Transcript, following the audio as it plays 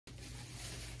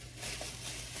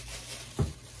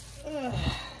Ugh.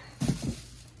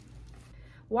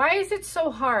 Why is it so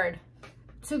hard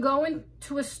to go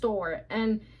into a store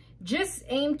and just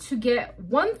aim to get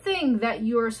one thing that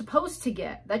you're supposed to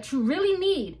get, that you really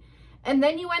need, and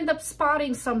then you end up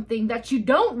spotting something that you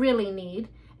don't really need,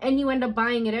 and you end up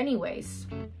buying it anyways?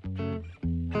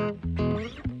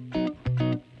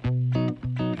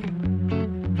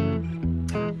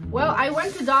 Well, I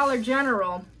went to Dollar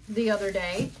General the other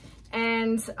day,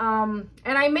 and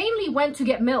I mainly went to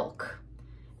get milk,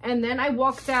 and then I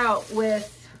walked out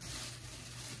with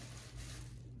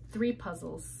 3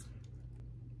 puzzles.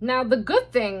 Now, the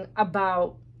good thing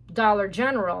about Dollar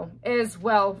General is,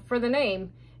 well, for the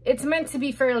name, it's meant to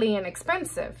be fairly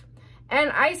inexpensive.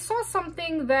 And I saw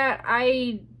something that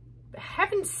I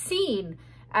haven't seen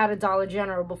at a Dollar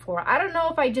General before. I don't know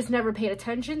if I just never paid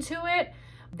attention to it.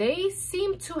 They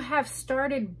seem to have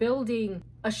started building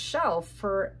a shelf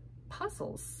for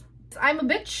puzzles. I'm a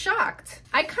bit shocked.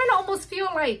 I kind of almost feel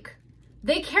like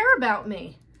they care about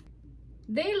me.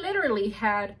 They literally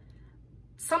had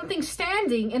something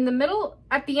standing in the middle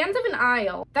at the end of an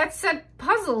aisle that said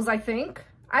puzzles, I think.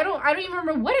 I don't even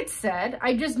remember what it said.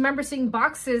 I just remember seeing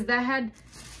boxes that had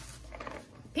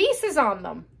pieces on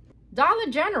them. Dollar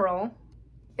General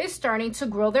is starting to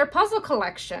grow their puzzle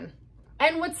collection.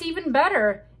 And what's even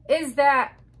better is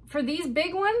that for these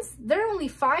big ones, they're only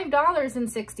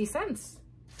 $5.60.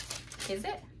 Is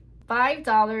it?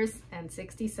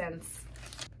 $5.60.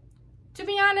 To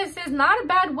be honest, it's not a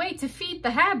bad way to feed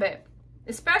the habit,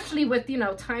 especially with, you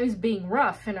know, times being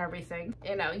rough and everything.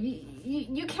 You know,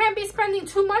 you can't be spending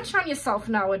too much on yourself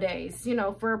nowadays, you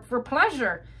know, for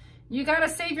pleasure. You gotta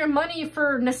save your money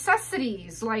for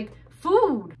necessities like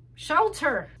food,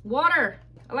 shelter, water,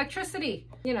 electricity.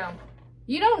 You know,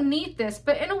 you don't need this,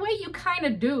 but in a way you kind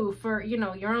of do for, you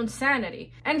know, your own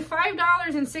sanity. And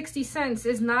 $5.60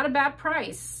 is not a bad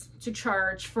price to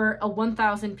charge for a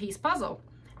 1,000 piece puzzle.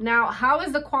 Now, how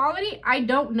is the quality? I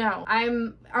don't know.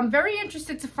 I'm very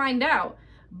interested to find out.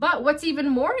 But what's even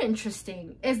more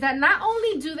interesting is that not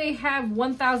only do they have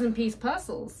 1,000 piece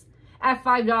puzzles at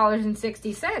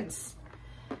 $5.60,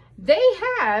 they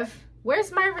have,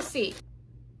 where's my receipt?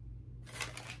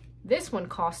 This one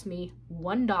cost me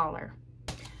 $1.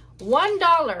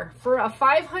 $1 for a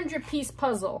 500 piece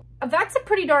puzzle. That's a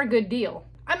pretty darn good deal.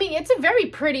 I mean, it's a very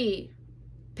pretty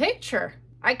picture.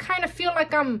 I kind of feel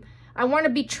like I want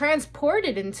to be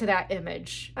transported into that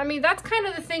image. I mean, that's kind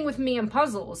of the thing with me and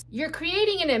puzzles. You're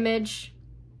creating an image,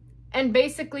 and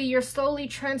basically you're slowly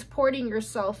transporting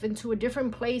yourself into a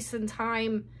different place and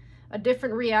time, a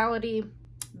different reality.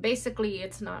 Basically,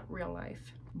 it's not real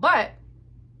life. But,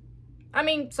 I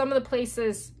mean, some of the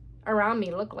places around me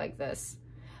look like this.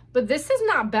 But this is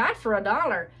not bad for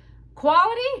 $1.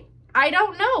 Quality? I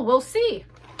don't know. We'll see.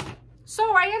 So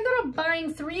I ended up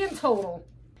buying 3 in total.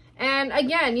 And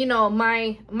again, you know,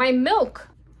 my milk,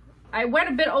 I went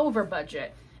a bit over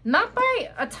budget. Not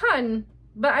by a ton,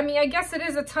 but I mean, I guess it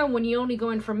is a ton when you only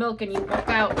go in for milk and you walk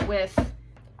out with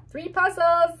 3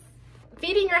 puzzles.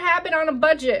 Feeding your habit on a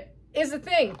budget is a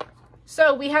thing.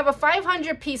 So we have a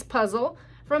 500 piece puzzle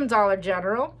from Dollar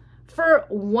General for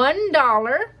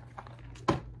 $1.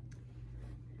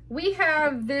 We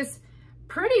have this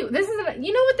pretty,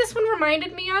 you know what this one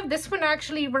reminded me of? This one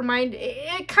actually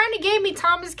it kind of gave me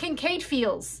Thomas Kinkade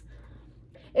feels.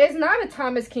 It's not a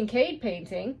Thomas Kinkade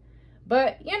painting,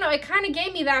 but you know, it kind of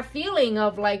gave me that feeling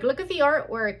of like, look at the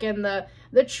artwork and the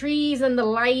trees and the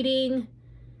lighting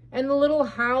and the little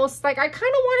house. Like, I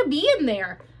kind of want to be in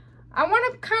there. I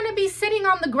want to kind of be sitting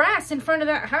on the grass in front of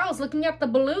that house looking at the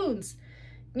balloons.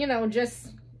 You know,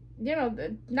 just, you know,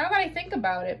 now that I think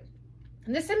about it,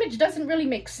 this image doesn't really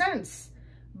make sense.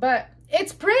 But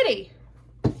it's pretty.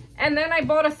 And then I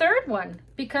bought a 3rd one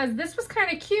because this was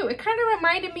kind of cute. It kind of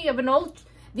reminded me of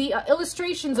the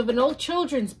illustrations of an old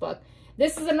children's book.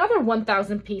 This is another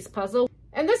 1,000 piece puzzle.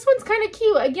 And this one's kind of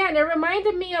cute. Again, it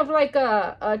reminded me of like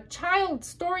a child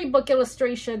storybook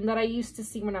illustration that I used to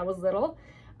see when I was little.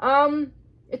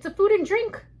 It's a food and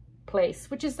drink place,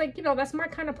 which is like, you know, that's my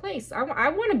kind of place. I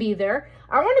want to be there.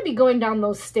 I want to be going down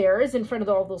those stairs in front of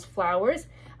all those flowers.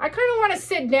 I kind of want to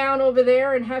sit down over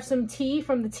there and have some tea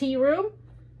from the tea room.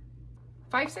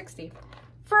 $5.60.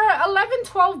 For 11,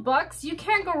 12 bucks, you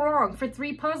can't go wrong for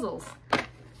 3 puzzles.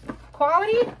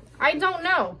 Quality? I don't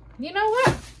know. You know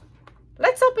what?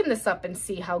 Let's open this up and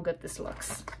see how good this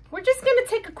looks. We're just going to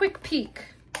take a quick peek.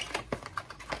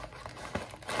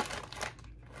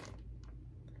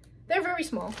 They're very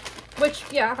small. Which,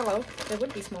 yeah, hello. They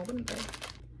would be small, wouldn't they?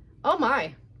 Oh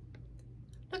my.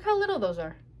 Look how little those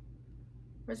are.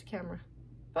 Where's the camera?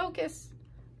 Focus.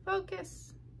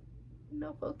 Focus.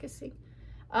 No focusing.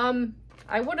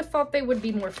 I would have thought they would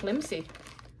be more flimsy.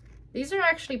 These are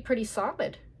actually pretty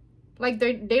solid. Like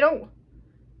they don't,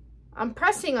 I'm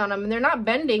pressing on them and they're not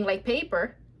bending like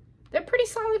paper. They're pretty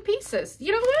solid pieces.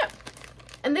 You know what?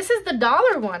 And this is the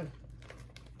dollar one.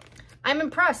 I'm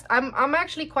impressed. I'm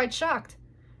actually quite shocked.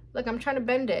 Look, I'm trying to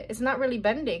bend it. It's not really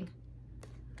bending.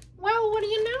 Well, what do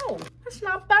you know? That's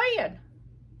not bad.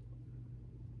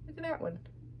 Look at that one.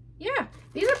 Yeah,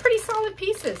 these are pretty solid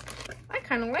pieces. I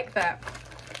kind of like that.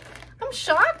 I'm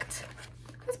shocked.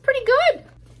 That's pretty good.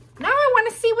 Now I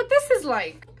want to see what this is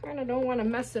like. I kind of don't want to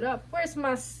mess it up. Where's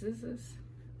my scissors?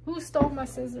 Who stole my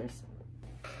scissors?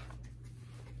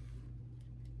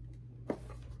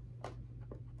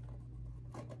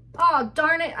 Oh,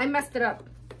 darn it. I messed it up.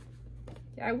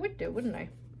 Yeah, I would do, wouldn't I?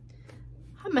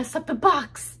 I messed up the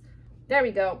box. There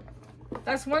we go.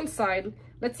 That's one side.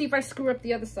 Let's see if I screw up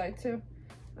the other side too.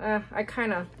 I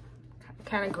kind of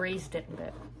grazed it a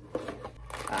bit.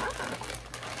 Ah.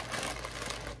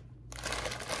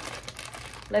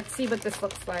 Let's see what this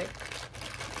looks like.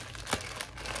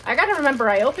 I gotta remember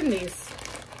I opened these.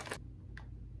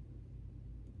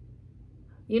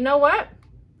 You know what?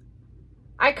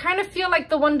 I kind of feel like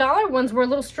the $1 ones were a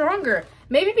little stronger.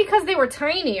 Maybe because they were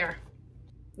tinier.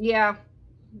 Yeah,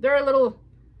 they're a little...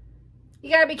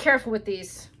 You gotta be careful with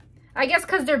these. I guess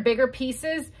because they're bigger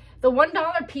pieces. The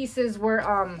 $1 pieces were,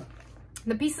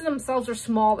 the pieces themselves are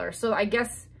smaller. So I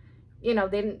guess, you know,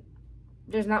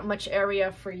 there's not much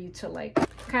area for you to like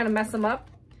kind of mess them up.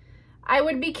 I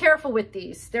would be careful with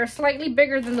these. They're slightly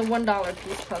bigger than the $1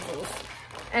 piece puzzles.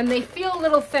 And they feel a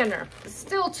little thinner.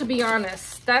 Still, to be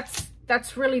honest,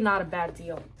 that's really not a bad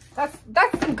deal.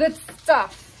 That's some good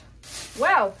stuff.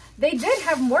 Well, they did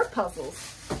have more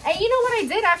puzzles. And you know what I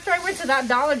did after I went to that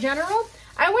Dollar General?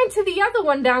 I went to the other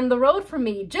one down the road from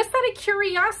me, just out of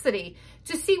curiosity,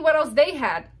 to see what else they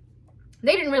had.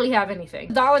 They didn't really have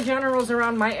anything. Dollar Generals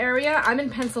around my area. I'm in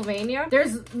Pennsylvania.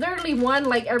 There's literally one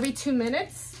like every 2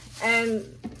 minutes. And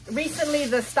recently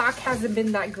the stock hasn't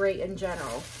been that great in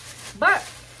general. But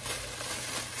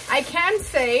I can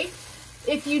say,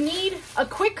 if you need a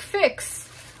quick fix,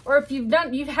 or if you've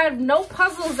had no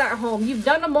puzzles at home, you've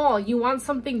done them all, you want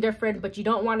something different, but you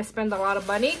don't want to spend a lot of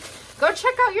money, go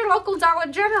check out your local Dollar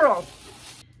General.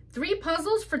 3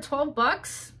 puzzles for 12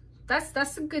 bucks.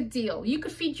 That's a good deal. You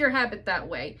could feed your habit that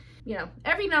way. You know,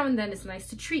 every now and then it's nice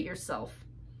to treat yourself.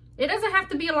 It doesn't have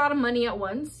to be a lot of money at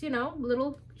once, you know, a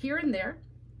little here and there.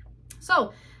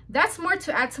 So that's more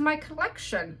to add to my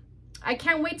collection. I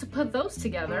can't wait to put those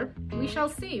together. We shall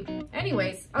see.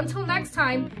 Anyways, until next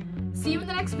time, see you in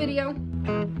the next video.